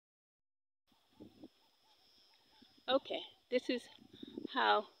Okay, this is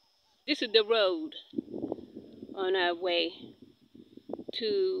the road on our way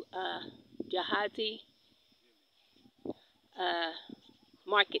to Jahazi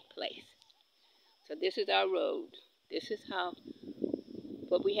Marketplace. So this is our road. This is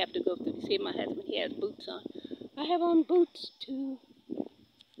what we have to go through. You see my husband, he has boots on. I have on boots too.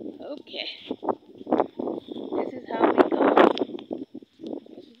 Okay. This is how we go.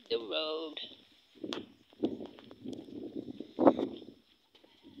 This is the road.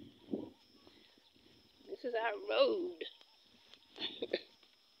 This is our road.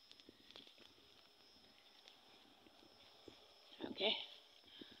 Okay.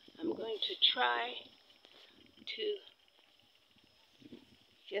 I'm going to try to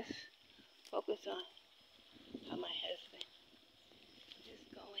just focus on how my husband is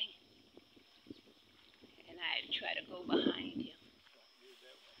going. And I try to go behind him.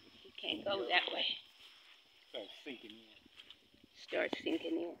 He can't go that way. Start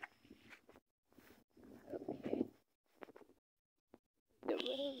sinking in. Okay. The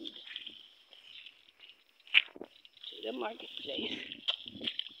road to the marketplace.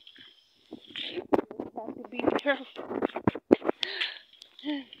 You have to be careful.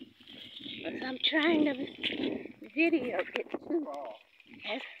 Because I'm trying to video it too.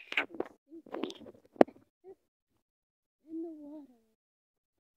 As I'm sinking in the water.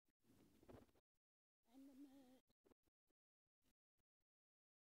 And the mud.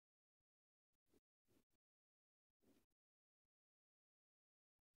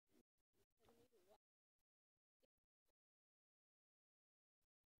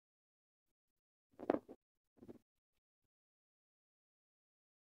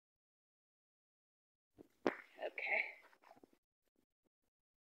 Okay.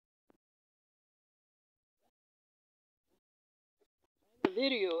 The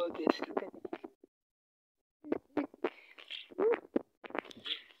video of this. Look at that.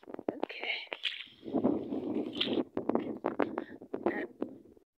 Okay.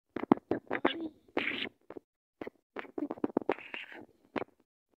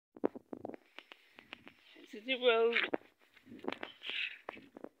 This is the road.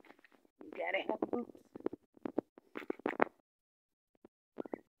 You gotta have boots.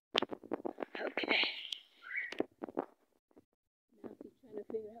 Okay. Now she's trying to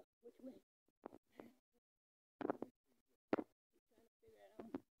figure out which way. Make sure I'm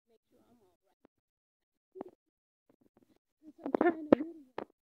all right. I'm trying to video.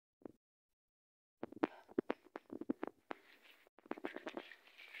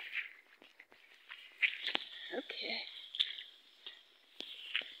 Okay.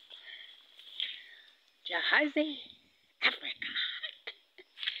 Jahazi, Africa.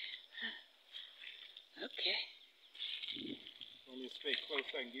 Okay. Want me to stay close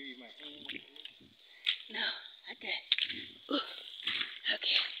so I can give you my hand? No, okay. Ooh.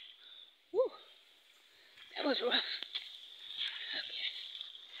 Okay. Woo. That was rough. Okay.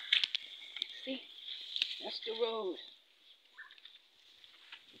 See? That's the road.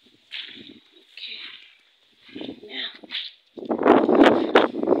 Okay. Now,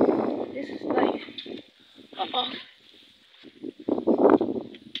 this is like a off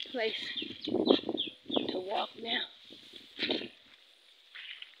place to walk now.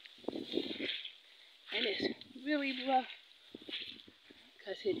 And it's really rough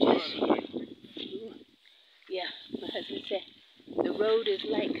because it just, yeah, my husband said the road is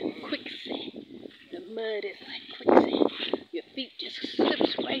like quicksand. The mud is like quicksand. Your feet just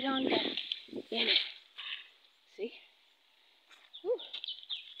slips right on down in it. See? Whew.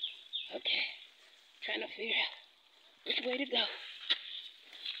 Okay. Trying to figure out which way to go.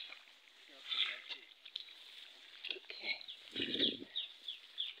 Okay.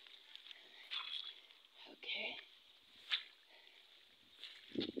 Okay.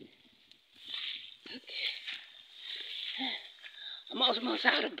 Okay. I'm almost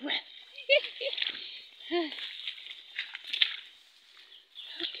out of breath.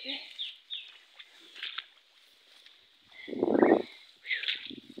 Okay.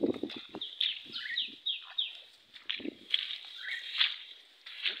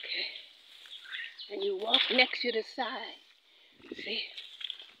 Okay. And you walk next to the side. See?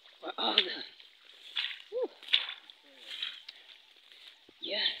 Where all the... Whew.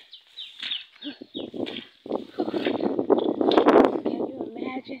 Yeah. Can you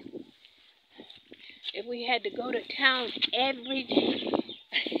imagine if we had to go to town every day?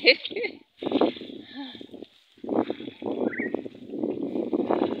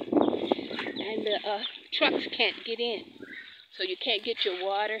 And the trucks can't get in, so you can't get your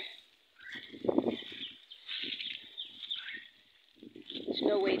water. There's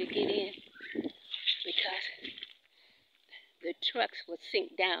no way to get in because trucks will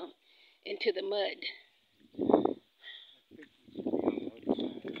sink down into the mud.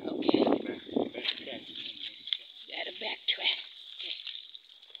 Okay. Gotta backtrack.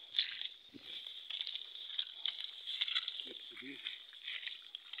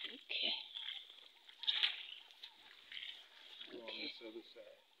 Okay. On this other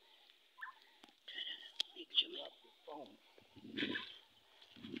side. Try to make sure my phone.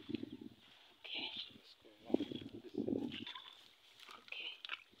 Okay. Let's go along this side. Okay.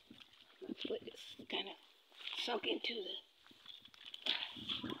 My foot is kind of sunk into the.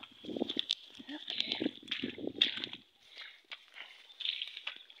 Okay.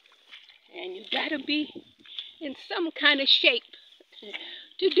 And you gotta be in some kind of shape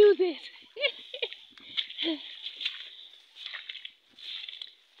to do this.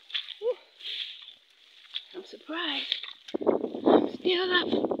 I'm surprised. I'm still up.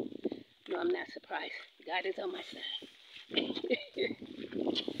 No, I'm not surprised. God is on my side.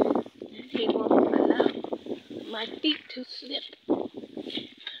 He won't allow my feet to slip.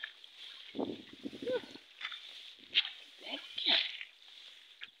 Thank you.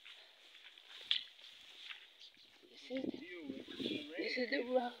 This is the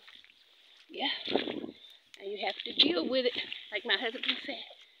road. Yeah. And you have to deal with it, like my husband said.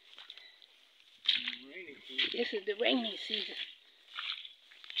 This is the rainy season.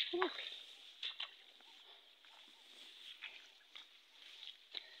 Look.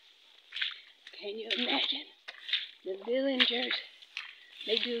 Can you imagine? The villagers,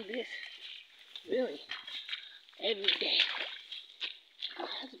 they do this really every day. My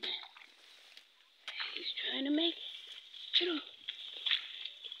husband, he's trying to make it through.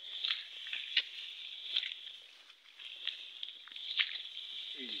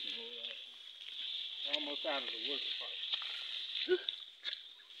 We're almost out of the worst part.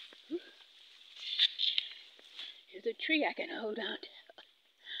 Here's a tree I can hold on to.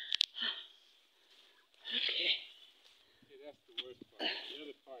 Okay. Yeah, that's the worst part. The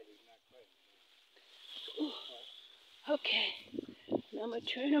other part is not quite. Okay. Now I'm going to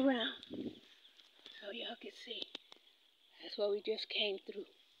turn around so y'all can see. That's what we just came through.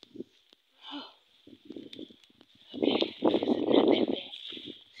 Oh. Okay. This is not that bad.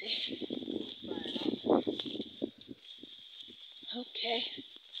 See? Okay.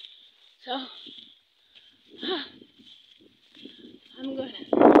 So, I'm going to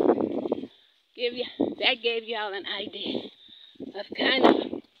give you, that gave y'all an idea of kind of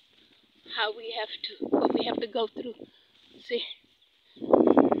how we have to, what we have to go through. See?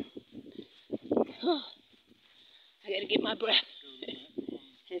 Oh, I got to get my breath.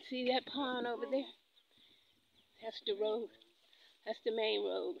 And see that pond over there? That's the road. That's the main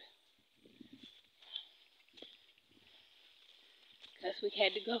road. Because we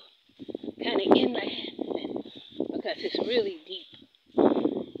had to go kind of inland because it's really deep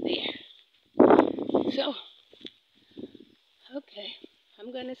there. So, okay,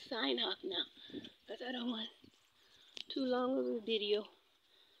 I'm going to sign off now because I don't want too long of a video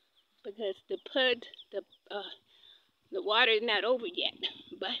because the water is not over yet,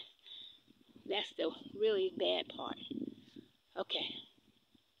 but that's the really bad part. Okay,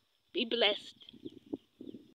 be blessed.